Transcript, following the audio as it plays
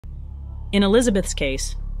In Elizabeth's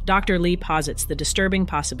case, Dr. Lee posits the disturbing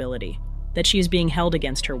possibility that she is being held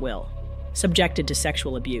against her will, subjected to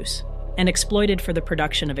sexual abuse, and exploited for the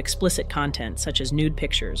production of explicit content such as nude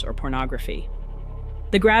pictures or pornography.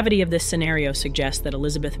 The gravity of this scenario suggests that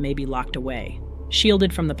Elizabeth may be locked away,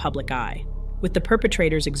 shielded from the public eye, with the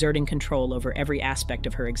perpetrators exerting control over every aspect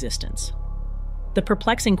of her existence. The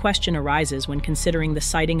perplexing question arises when considering the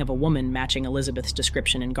sighting of a woman matching Elizabeth's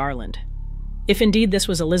description in Garland. If indeed this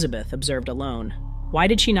was Elizabeth observed alone, why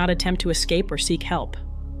did she not attempt to escape or seek help?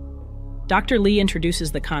 Dr. Lee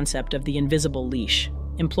introduces the concept of the invisible leash,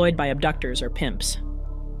 employed by abductors or pimps.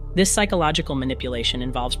 This psychological manipulation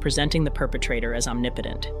involves presenting the perpetrator as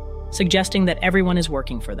omnipotent, suggesting that everyone is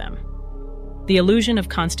working for them. The illusion of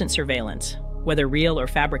constant surveillance, whether real or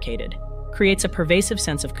fabricated, creates a pervasive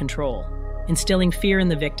sense of control, instilling fear in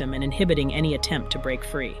the victim and inhibiting any attempt to break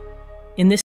free. In this